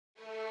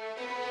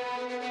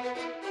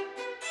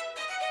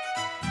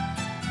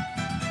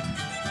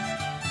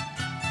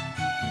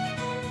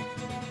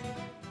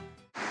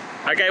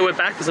Okay, we're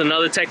back with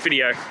another tech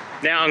video.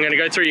 Now I'm going to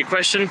go through your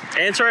question,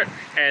 answer it,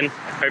 and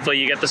hopefully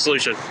you get the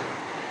solution.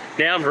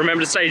 Now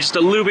remember to stay just a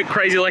little bit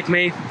crazy like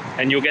me,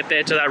 and you'll get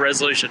there to that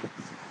resolution.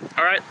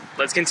 Alright,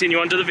 let's continue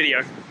on to the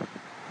video.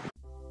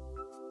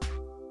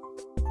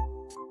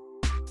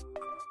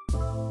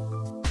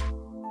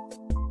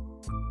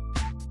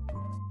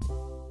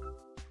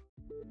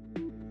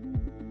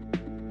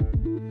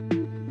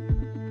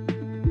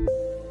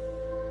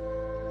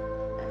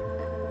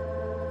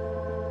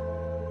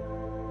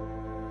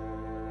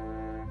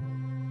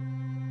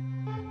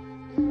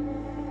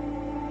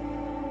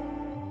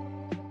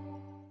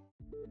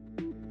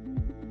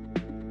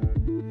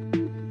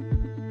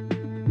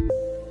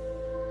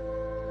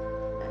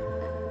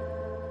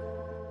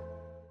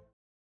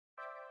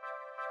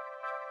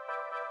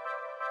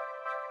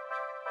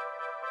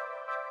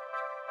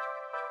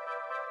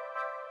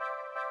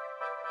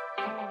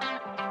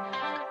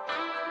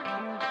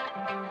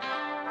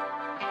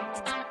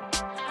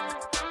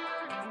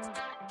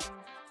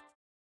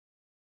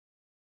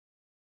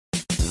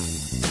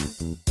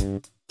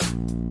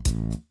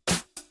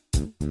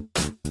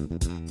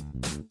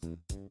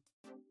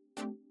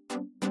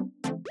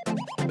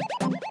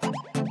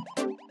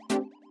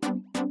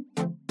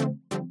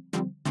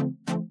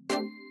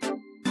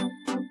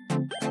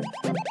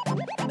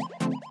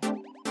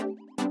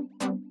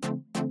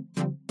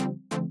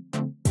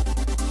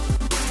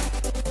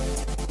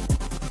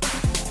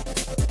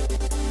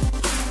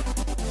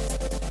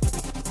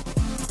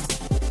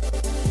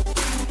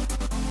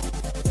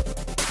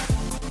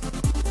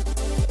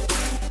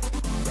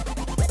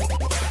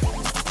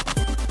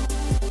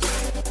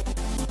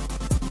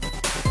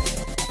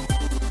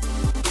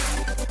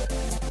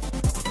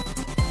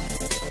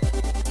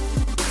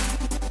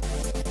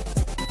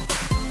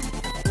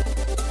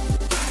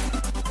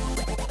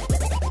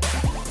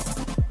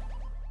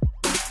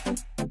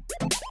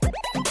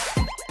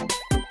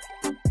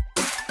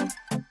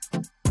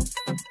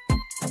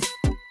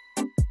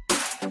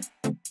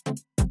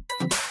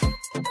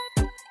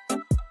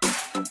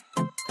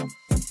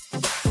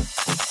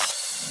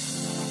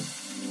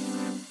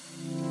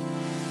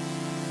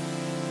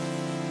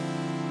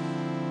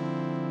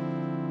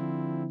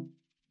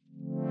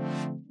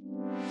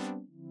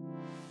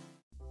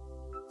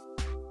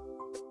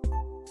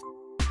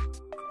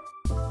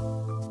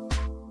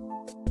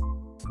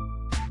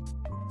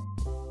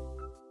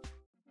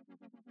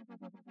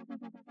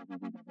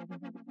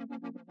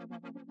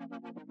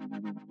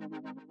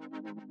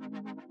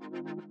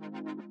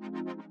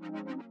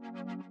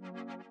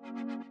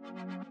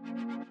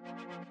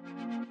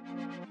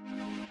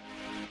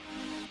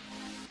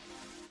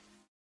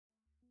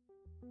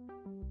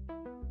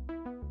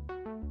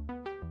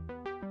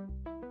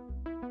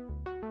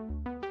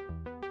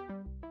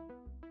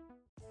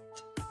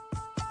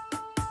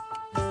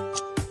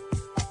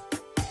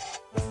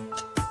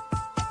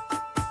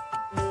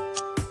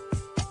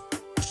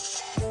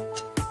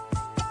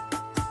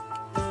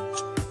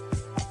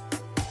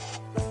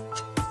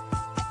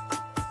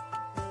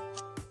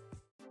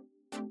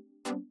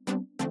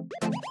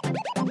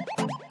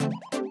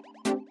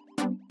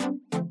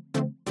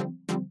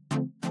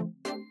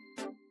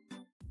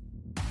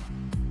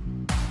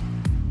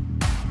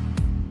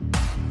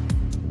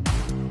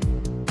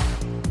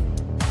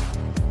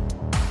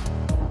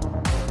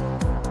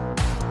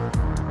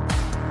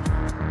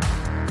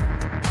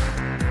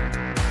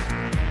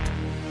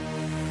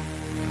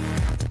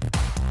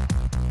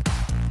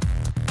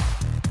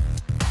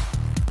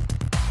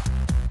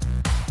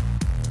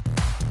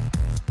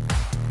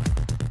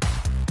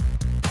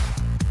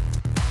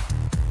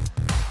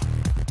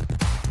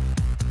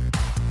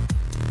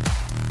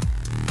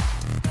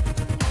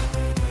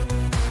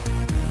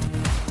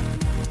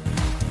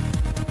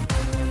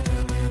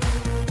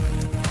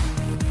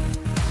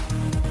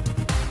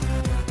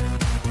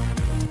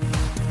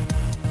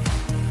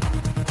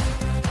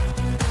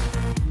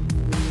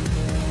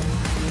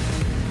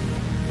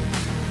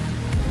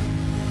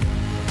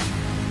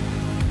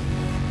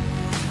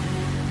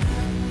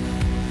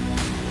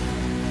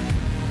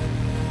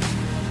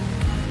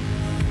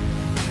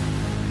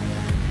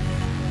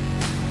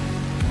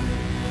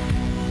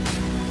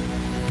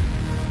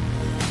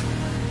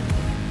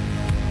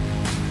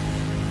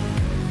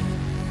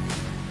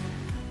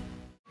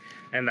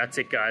 And that's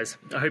it, guys.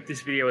 I hope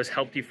this video has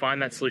helped you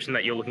find that solution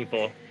that you're looking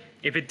for.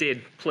 If it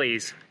did,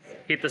 please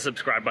hit the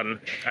subscribe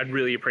button. I'd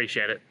really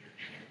appreciate it.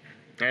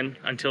 And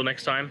until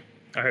next time,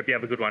 I hope you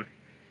have a good one.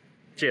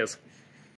 Cheers.